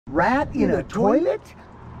Rat in a toilet?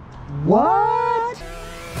 What?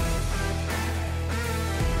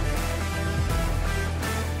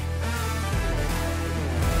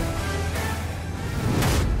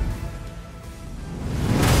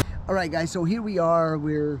 All right, guys, so here we are.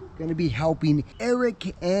 We're gonna be helping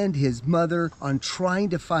Eric and his mother on trying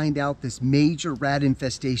to find out this major rat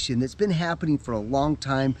infestation that's been happening for a long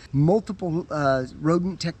time. Multiple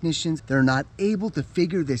rodent technicians, they're not able to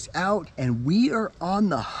figure this out, and we are on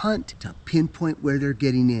the hunt to pinpoint where they're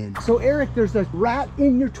getting in. So Eric, there's a rat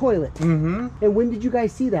in your toilet. Mm-hmm. And when did you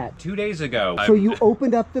guys see that? 2 days ago. So you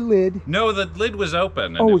opened up the lid? No, the lid was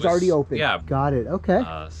open. Oh, it was already open. Yeah. Got it, okay.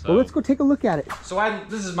 Well, let's go take a look at it. So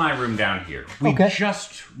this is my room down here. We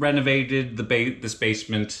just renovated this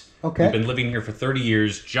basement. Okay. We've been living here for 30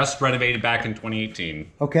 years, just renovated back in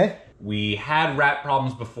 2018. Okay. We had rat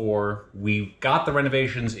problems before. We got the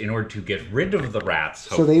renovations in order to get rid of the rats.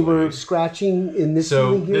 Hopefully. So they were scratching in this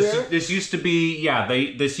ceiling here? This used to be, yeah,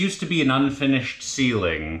 this used to be an unfinished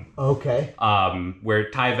ceiling. Okay.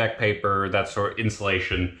 Where Tyvek paper, that sort of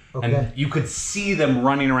insulation. Okay. And you could see them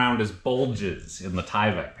running around as bulges in the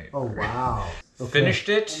Tyvek paper. Oh, wow. Okay. Finished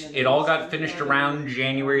it. It all got finished around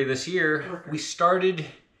January this year. We started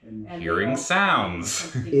hearing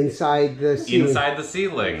sounds inside the ceiling. Inside the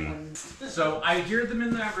ceiling. So I hear them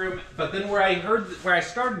in that room, but then where I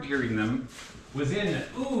started hearing them was in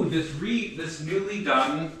this newly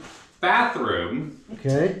done bathroom.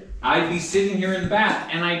 Okay. I'd be sitting here in the bath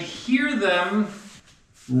and I'd hear them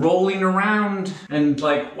rolling around and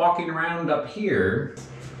like walking around up here.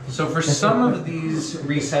 So for some of these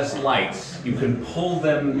recessed lights, you can pull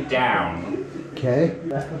them down. Okay.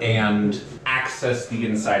 And access the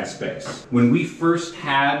inside space. When we first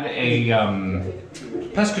had a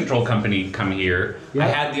pest control company come here, I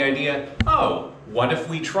had the idea, oh, what if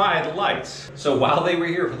we try the lights? So while they were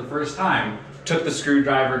here for the first time, took the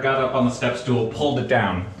screwdriver, got up on the step stool, pulled it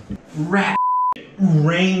down. Rat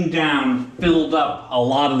rained down, filled up a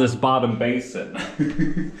lot of this bottom basin.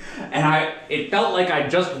 And it felt like I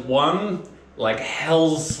just won like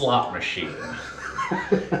hell's slot machine.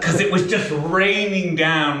 Because it was just raining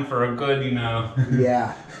down for a good,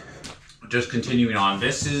 Yeah. Just continuing on.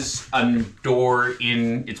 This is a door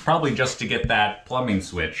in, it's probably just to get that plumbing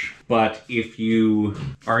switch. But if you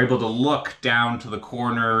are able to look down to the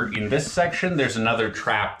corner in this section, there's another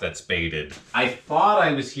trap that's baited. I thought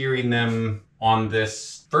I was hearing them on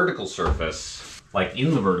this vertical surface, like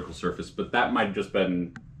in the vertical surface, but that might have just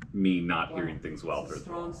been me not hearing things well.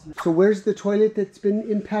 So where's the toilet that's been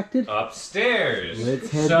impacted? Upstairs.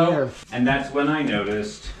 Let's head there. And that's when I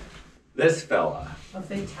noticed this fella. A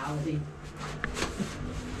fatality.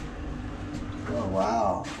 Oh,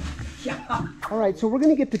 wow. Yeah. All right, so we're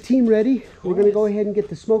gonna get the team ready. Cool. We're gonna go ahead and get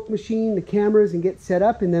the smoke machine, the cameras, and get set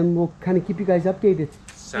up, and then we'll kind of keep you guys updated.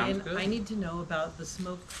 Sounds good. I need to know about the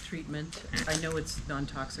smoke treatment. I know it's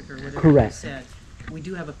non-toxic or whatever Correct. you said. We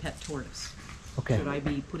do have a pet tortoise. Okay. Should I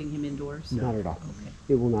be putting him indoors? Not at all. Okay.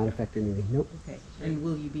 It will not affect anything. Nope. Okay. And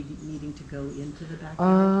will you be needing to go into the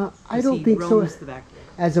backyard? I don't think so. The backyard.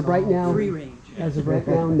 As of right now. Free range. As of right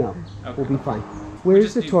now, no. Okay. We'll be fine.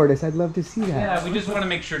 Where's the tortoise? I'd love to see that. Yeah, we just want to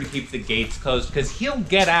make sure to keep the gates closed because he'll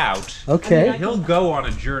get out. Okay. He'll go on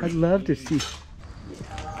a journey. I'd love to see.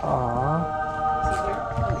 Aww.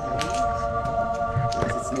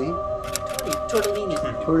 What's its name? Tortellini.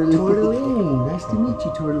 Tortellini. Nice to meet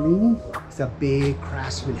you, Tortellini. It's a big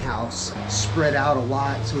Craftsman house, spread out a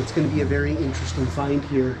lot, so it's going to be a very interesting find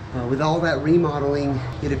here. With all that remodeling,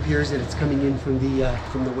 it appears that it's coming in from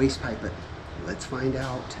the waste pipe, but let's find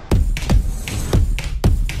out.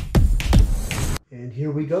 And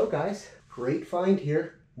here we go, guys. Great find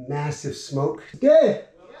here. Massive smoke. Good.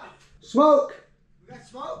 Yeah. Smoke. We got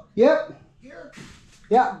smoke? Yep. Here?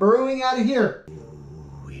 Yeah, burrowing out of here.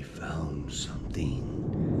 Ooh, we found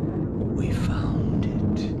something. We found it.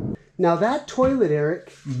 Now that toilet,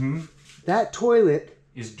 Eric, that toilet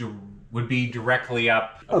would be directly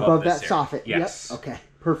up above that area. soffit. Yes. Yep. Okay.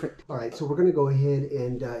 Perfect. All right, so we're gonna go ahead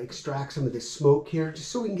and extract some of this smoke here,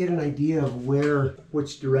 just so we can get an idea of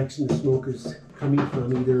which direction the smoke is coming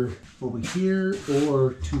from, either over here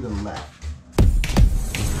or to the left.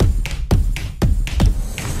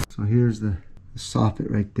 So here's the soffit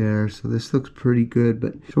right there. So this looks pretty good,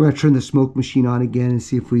 but so we're gonna turn the smoke machine on again and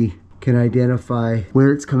see if we can identify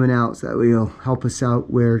where it's coming out, so that way it'll help us out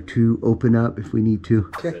where to open up if we need to.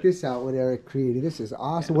 Check this out, what Eric created. This is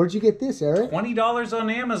awesome. Where'd you get this, Eric? $20 on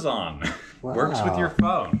Amazon. Wow. Works with your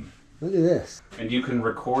phone. Look at this. And you can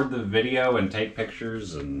record the video and take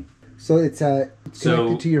pictures and. So it's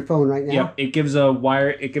connected to your phone right now. Yep. It gives a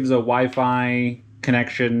Wi-Fi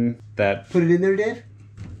connection that. Put it in there, Dave.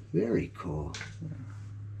 Very cool.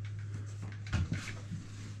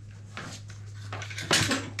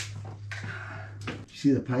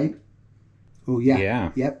 See the pipe? Oh, yeah.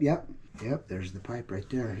 Yeah. Yep, there's the pipe right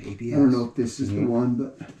there, ABS. I don't know if this is the one,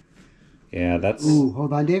 but... Yeah, that's. Ooh,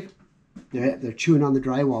 hold on, Dave. They're chewing on the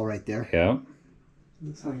drywall right there. Yeah.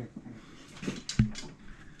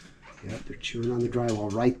 Yep, they're chewing on the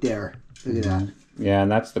drywall right there. Look at that. Yeah,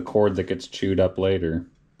 and that's the cord that gets chewed up later.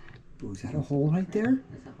 Ooh, is that a hole right there?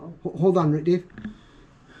 Hold on, right, Dave.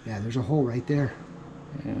 Yeah, there's a hole right there.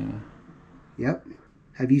 Yeah. Yep.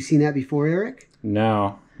 Have you seen that before, Eric?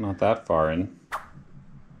 No, not that far in.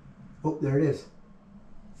 Oh, there it is.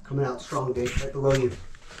 It's coming out strong, Dave, right below you.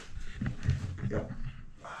 Yep.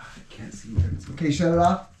 I can't see where it's... Okay, shut it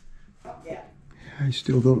off. Yeah. I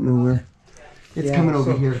still don't know where. It's coming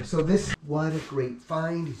over here. So this, what a great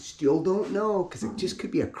find. Still don't know, because it just could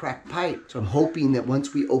be a cracked pipe. So I'm hoping that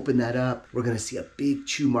once we open that up, we're gonna see a big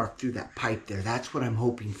chew mark through that pipe there. That's what I'm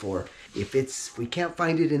hoping for. If we can't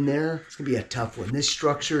find it in there, it's gonna be a tough one. This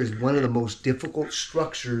structure is one of the most difficult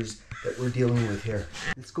structures that we're dealing with here.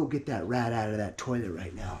 Let's go get that rat out of that toilet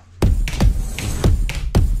right now.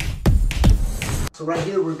 So right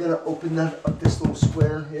here, we're gonna open that up, this little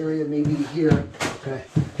square area, maybe here. Okay.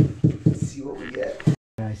 Let's see what we get.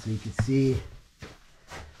 Yeah, so you can see,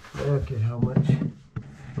 look at how much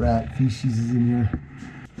rat feces is in here.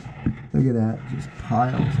 Look at that, just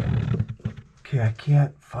piles of it. Okay, I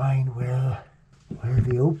can't find where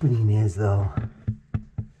the opening is though.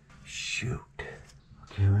 Shoot.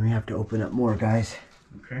 Okay, we may have to open up more, guys.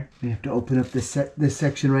 Okay. We have to open up this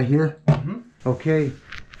section right here. Okay,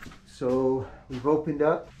 so we've opened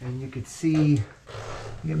up, and you can see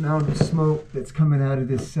the amount of smoke that's coming out of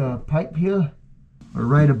this pipe here. We're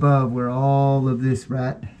right above where all of this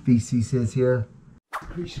rat feces is here.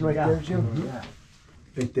 Creation right there, Jim? Yeah.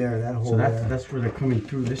 Right there, that hole there. That's where they're coming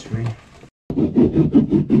through this way.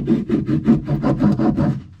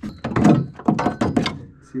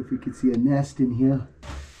 See if we can see a nest in here.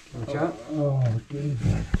 Watch out. Oh, David.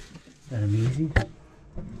 Is that amazing?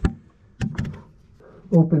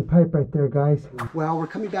 Open pipe right there, guys. Well, we're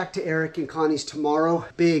coming back to Eric and Connie's tomorrow.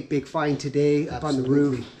 Big find today up on the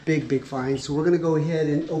roof. Big find. So we're gonna go ahead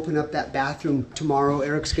and open up that bathroom tomorrow.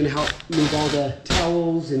 Eric's gonna help move all the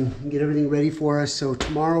towels and get everything ready for us. So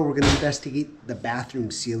tomorrow we're gonna investigate the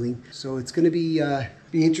bathroom ceiling. So it's gonna be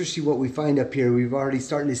interesting what we find up here. We've already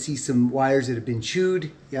starting to see some wires that have been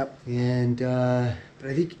chewed. Yep. And but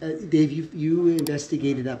I think Dave, you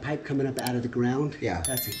investigated that pipe coming up out of the ground. Yeah.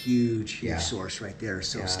 That's a huge source right there.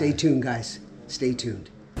 So stay tuned, guys. Stay tuned.